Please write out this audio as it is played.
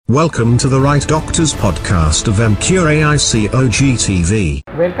Welcome to the Right Doctors podcast of MQAICOG TV.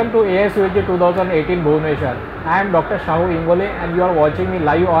 Welcome to ASUG 2018 Bhubaneswar. I am Dr. Shahu Ingole and you are watching me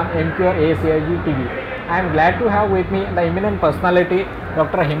live on MQR ASUG TV. I am glad to have with me the eminent personality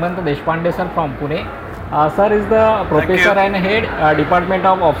Dr. Hemant Deshpande sir from Pune. Sir is the Professor and Head Department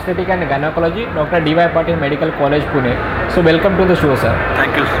of Obstetrics and Gynecology, Dr. D.Y. Patil Medical College, Pune. So welcome to the show, sir.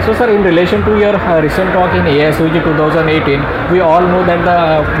 Thank you. So sir, in relation to your recent talk in ASUG 2018, we all know that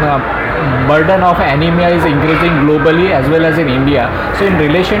the burden of anemia is increasing globally as well as in India. So in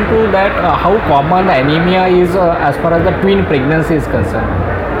relation to that, how common anemia is as far as the twin pregnancy is concerned?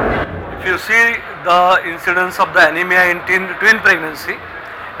 If you see the incidence of the anemia in twin pregnancy,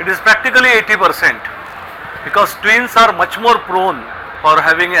 it is practically 80%, because twins are much more prone for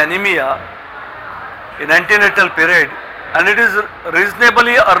having anemia in antenatal period, and it is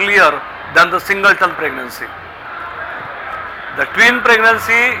reasonably earlier than the singleton pregnancy. The twin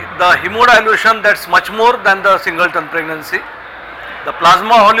pregnancy, the hemodilution, that's much more than the singleton pregnancy. The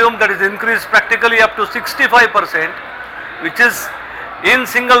plasma volume that is increased practically up to 65%, which is in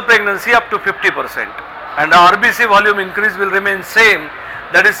single pregnancy up to 50%, and the RBC volume increase will remain same,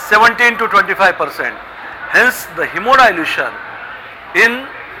 that is 17 to 25%. Hence the hemodilution in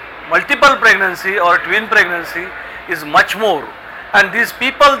multiple pregnancy or twin pregnancy is much more, and these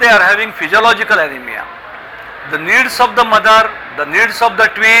people, they are having physiological anemia. The needs of the mother, the needs of the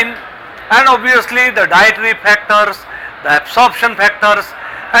twin, and obviously the dietary factors, the absorption factors,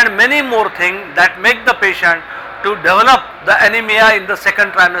 and many more things that make the patient to develop the anemia in the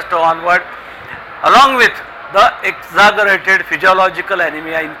second trimester onward, along with the exaggerated physiological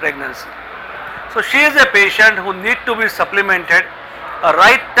anemia in pregnancy. So she is a patient who need to be supplemented a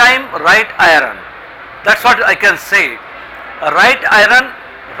right time, right iron. That's what I can say. A right iron,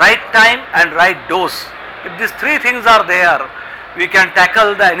 right time and right dose. If these three things are there, we can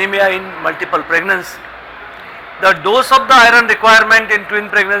tackle the anemia in multiple pregnancy. The dose of the iron requirement in twin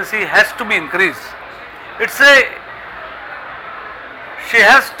pregnancy has to be increased. She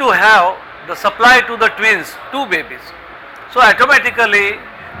has to have the supply to the twins, two babies. So automatically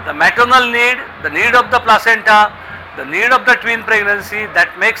the maternal need, the need of the placenta, the need of the twin pregnancy,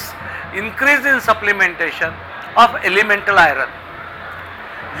 that makes increase in supplementation of elemental iron.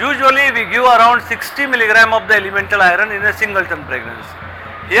 Usually we give around 60 milligram of the elemental iron in a singleton pregnancy.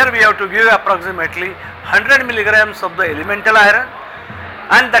 Here we have to give approximately 100 milligrams of the elemental iron,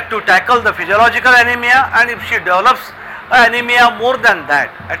 and that to tackle the physiological anemia, and if she develops anemia more than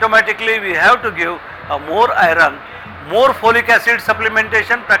that, automatically we have to give a more iron, more folic acid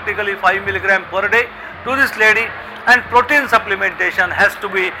supplementation, practically 5 milligram per day to this lady, and protein supplementation has to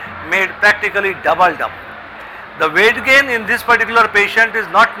be made practically doubled up. The weight gain in this particular patient is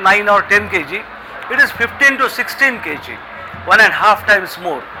not 9 or 10 kg, it is 15 to 16 kg, 1.5 times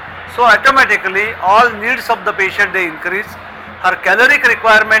more. So automatically all needs of the patient, they increase. Her caloric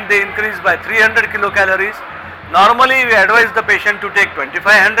requirement, they increase by 300 kilocalories. Normally we advise the patient to take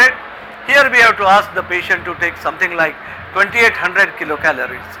 2500. Here we have to ask the patient to take something like 2800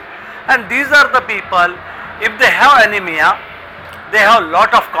 kilocalories. And these are the people, if they have anemia, they have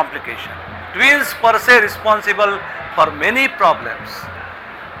lot of complications. Twins per se responsible for many problems.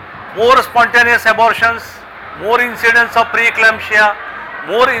 More spontaneous abortions, more incidence of preeclampsia,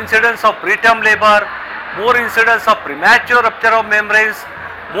 more incidence of preterm labor, more incidence of premature rupture of membranes,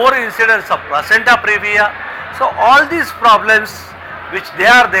 more incidence of placenta previa. So all these problems which they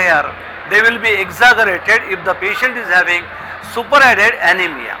are there, they will be exaggerated if the patient is having superadded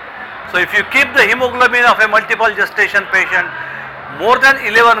anemia. So if you keep the hemoglobin of a multiple gestation patient more than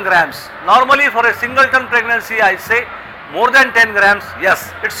 11 grams, normally for a singleton pregnancy I say more than 10 grams,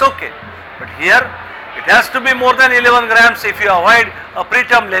 yes, it's okay. But here it has to be more than 11 grams if you avoid a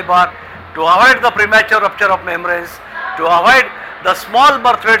preterm labor, to avoid the premature rupture of membranes, to avoid the small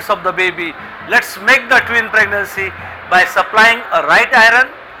birth weights of the baby. Let's make the twin pregnancy by supplying a right iron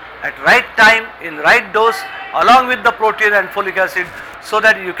at right time in right dose along with the protein and folic acid, so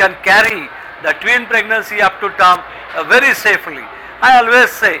that you can carry the twin pregnancy up to term very safely. I always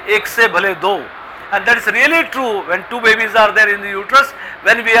say ek se bhale do, and that is really true when two babies are there in the uterus,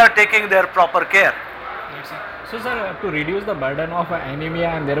 when we are taking their proper care. So sir, to reduce the burden of anemia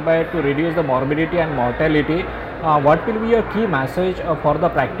and thereby to reduce the morbidity and mortality, what will be your key message for the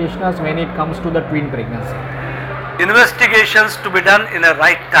practitioners when it comes to the twin pregnancy? Investigations to be done in a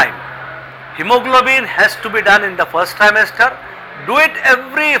right time. Hemoglobin has to be done in the first trimester. Do it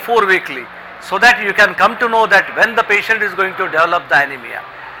every 4 weekly, so that you can come to know that when the patient is going to develop the anemia.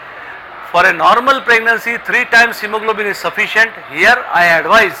 For a normal pregnancy, 3 times hemoglobin is sufficient. Here I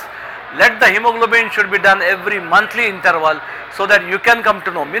advise Let the hemoglobin should be done every monthly interval so that you can come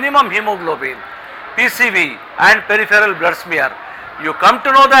to know minimum hemoglobin, PCV and peripheral blood smear. You come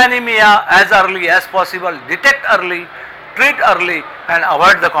to know the anemia as early as possible, detect early, treat early and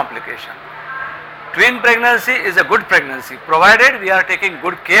avoid the complication. Twin pregnancy is a good pregnancy provided we are taking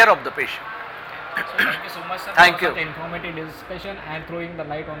good care of the patient. So thank you so much, sir, Thank for you. such informative discussion and throwing the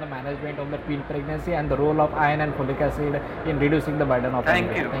light on the management of the twin pregnancy and the role of iron and folic acid in reducing the burden of Thank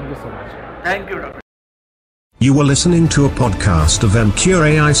anemia. you. Thank you so much. Thank you, Doctor. You were listening to a podcast of MCure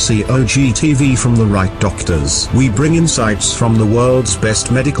AICOG TV from The Right Doctors. We bring insights from the world's best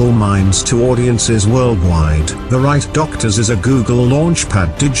medical minds to audiences worldwide. The Right Doctors is a Google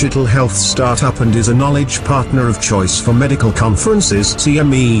Launchpad digital health startup and is a knowledge partner of choice for medical conferences,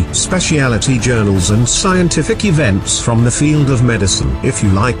 CME, specialty journals and scientific events from the field of medicine. If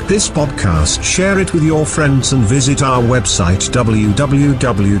you like this podcast, share it with your friends and visit our website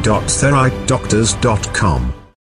www.therightdoctors.com.